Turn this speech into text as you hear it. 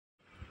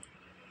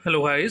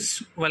Hello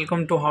guys,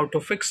 welcome to How to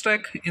Fix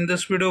Tech. In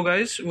this video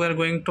guys, we are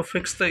going to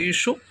fix the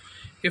issue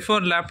if your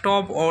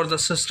laptop or the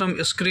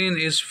system screen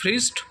is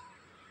freezed.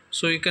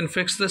 So you can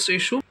fix this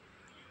issue.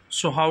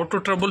 So how to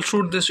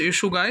troubleshoot this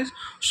issue guys?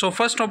 So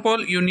first of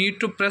all, you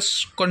need to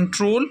press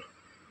Control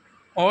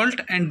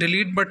Alt and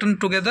Delete button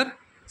together.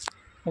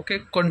 Okay,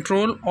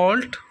 Control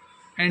Alt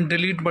and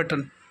Delete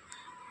button.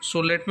 So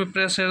let me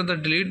press here the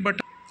delete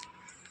button.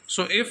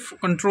 So if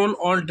Control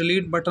Alt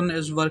Delete button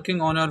is working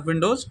on your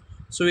Windows,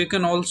 so you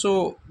can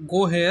also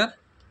go here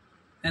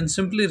and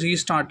simply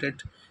restart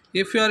it.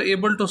 If you are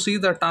able to see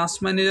the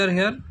task manager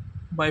here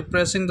by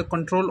pressing the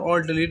Control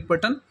Alt Delete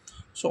button,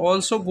 so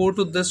also go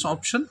to this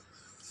option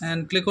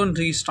and click on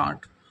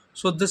restart.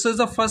 So this is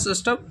the first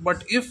step,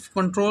 but if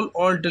Control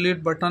Alt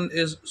Delete button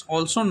is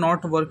also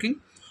not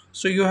working,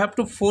 so you have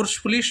to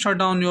forcefully shut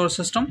down your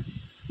system.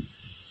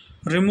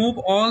 Remove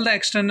all the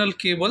external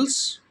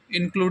cables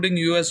including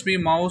USB,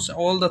 mouse,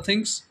 all the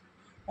things.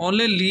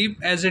 Only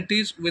leave as it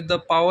is with the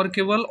power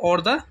cable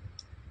or the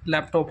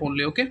laptop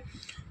only. Okay,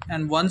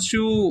 and once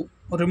you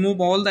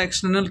remove all the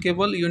external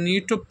cable, you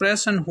need to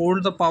press and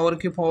hold the power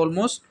key for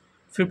almost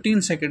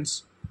 15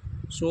 seconds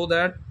so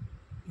that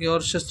your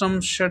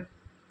system shut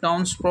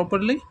down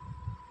properly.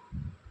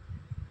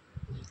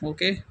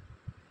 Okay,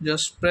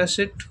 just press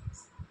it.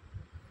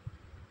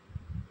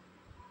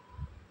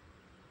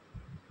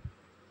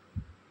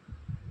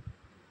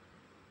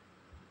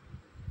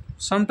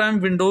 Sometime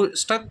window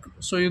stuck,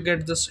 so you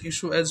get this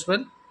issue as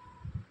well.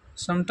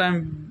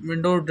 Sometime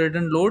window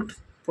didn't load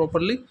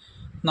properly.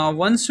 Now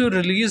once you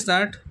release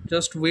that,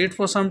 just wait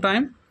for some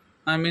time,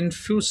 I mean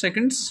few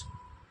seconds,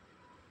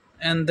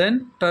 and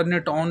then turn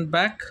it on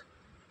back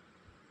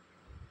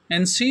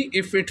and see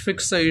if it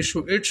fixes the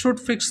issue. It should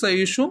fix the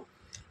issue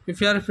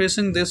if you are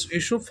facing this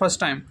issue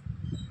first time.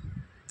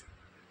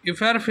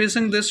 If you are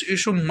facing this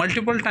issue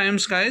multiple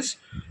times guys,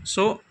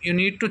 so you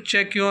need to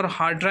check your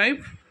hard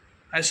drive,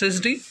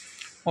 SSD,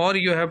 or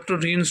you have to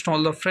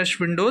reinstall the fresh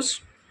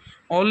Windows.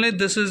 Only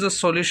this is the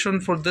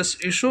solution for this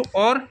issue,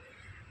 or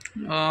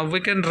we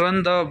can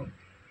run the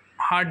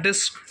hard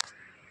disk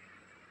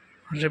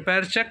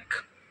repair check.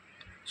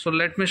 So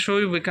let me show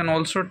you, we can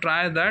also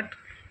try that,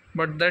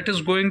 but that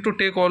is going to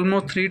take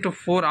almost 3 to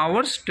 4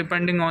 hours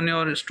depending on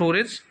your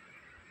storage.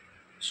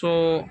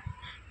 So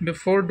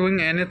before doing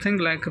anything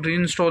like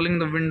reinstalling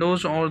the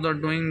Windows or the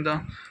doing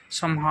the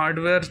some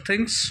hardware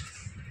things,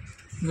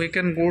 we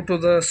can go to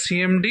the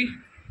CMD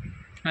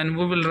and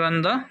we will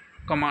run the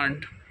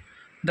command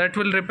that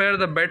will repair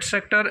the bed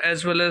sector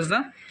as well as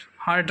the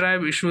hard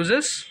drive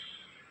issues.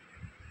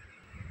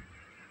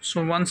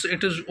 So once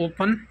it is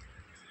open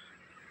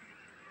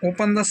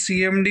the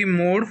CMD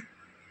mode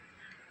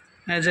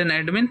as an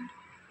admin,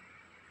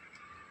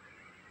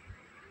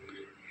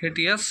 hit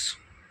yes.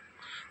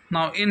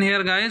 Now in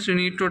here guys, you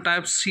need to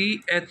type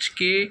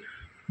chkdsk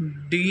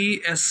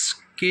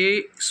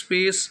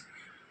space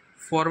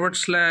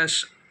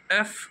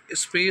 /f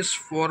space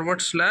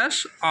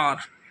 /r.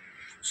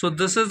 So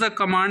this is the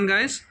command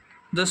guys.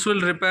 This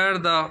will repair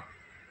the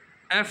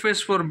F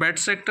is for bed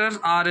sectors,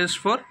 R is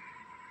for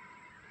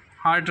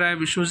hard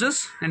drive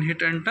issues, and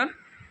hit enter.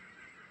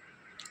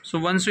 So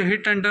once you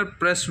hit enter,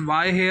 press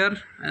Y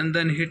here and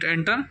then hit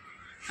enter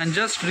and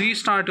just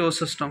restart your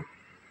system.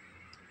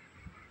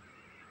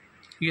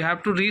 You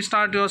have to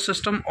restart your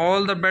system.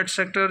 All the bed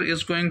sector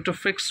is going to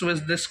fix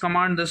with this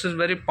command. This is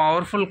very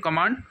powerful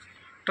command.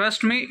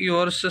 Trust me,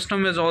 your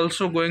system is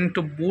also going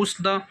to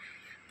boost the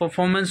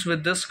performance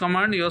with this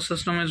command. Your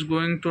system is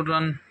going to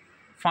run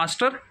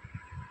faster.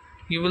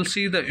 You will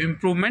see the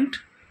improvement.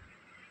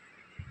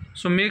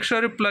 So make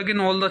sure you plug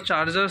in all the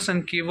chargers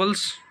and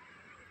cables.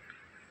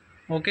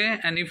 Okay,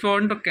 and if you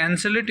want to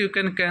cancel it, you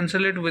can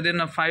cancel it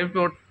within a 5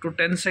 to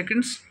 10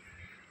 seconds.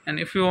 And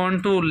if you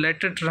want to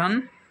let it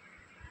run,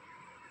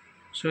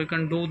 so you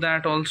can do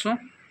that also.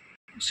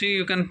 See,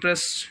 you can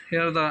press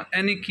here the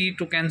any key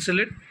to cancel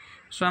it.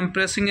 So I'm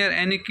pressing here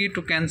any key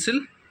to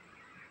cancel.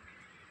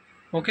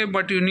 Okay,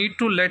 but you need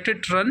to let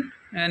it run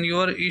and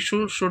your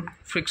issue should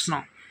fix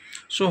now.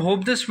 So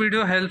hope this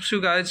video helps you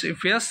guys.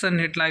 If yes, then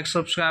hit like,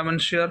 subscribe and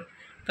share.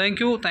 Thank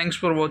you. Thanks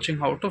for watching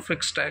How to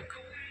Fix Tech.